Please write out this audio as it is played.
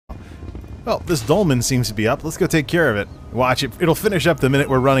Well, this Dolmen seems to be up. Let's go take care of it. Watch it. It'll finish up the minute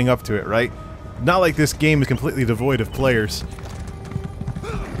we're running up to it, right? Not like this game is completely devoid of players.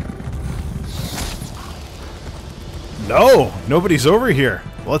 No! Nobody's over here.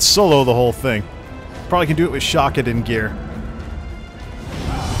 Let's solo the whole thing. Probably can do it with Shockadin gear.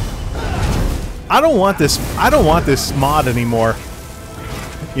 I don't want this mod anymore.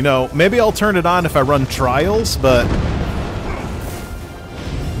 You know, maybe I'll turn it on if I run trials, but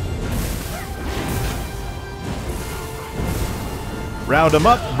round them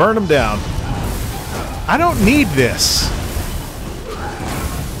up, burn them down. I don't need this.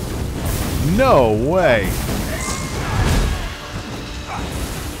 No way.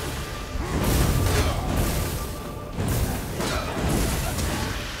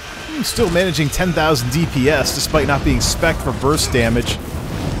 I'm still managing 10,000 DPS despite not being spec'd for burst damage.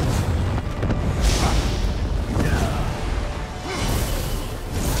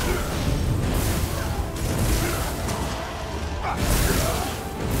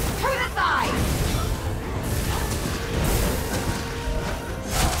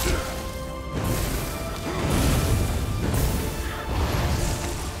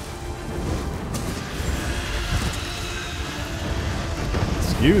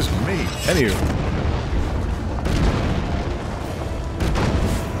 Excuse me. Anywho.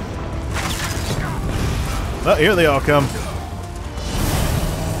 Oh, here they all come.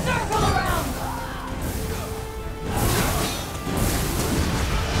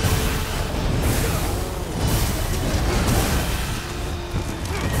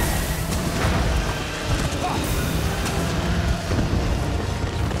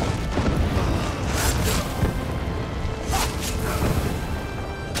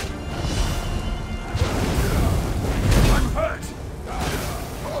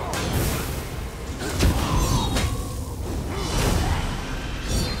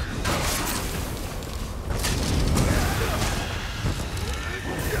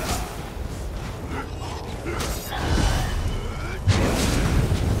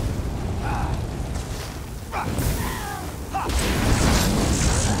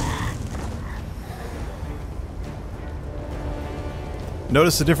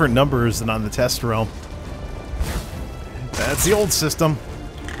 Notice the different numbers than on the test realm. That's the old system.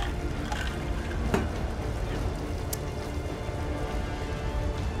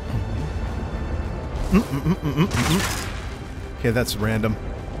 Okay, that's random.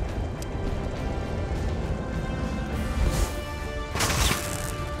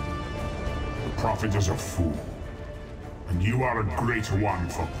 The prophet is a fool, and you are a great one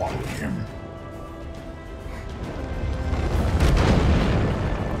for following him.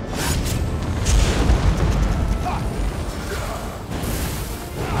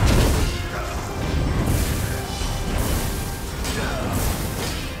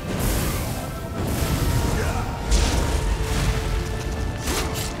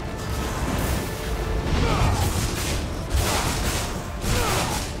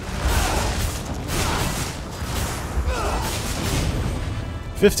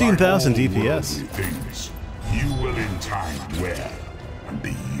 $15,000 DPS. Things you will in time wear and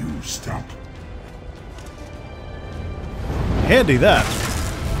be used up. Handy that.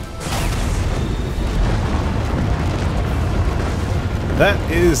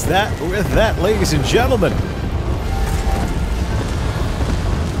 That is that with that, ladies and gentlemen.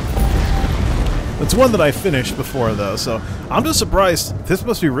 It's one that I finished before, though, so I'm just surprised. This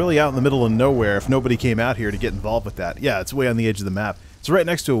must be really out in the middle of nowhere if nobody came out here to get involved with that. Yeah, it's way on the edge of the map. It's right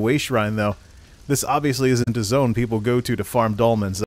next to a way shrine, though. This obviously isn't a zone people go to farm dolmens.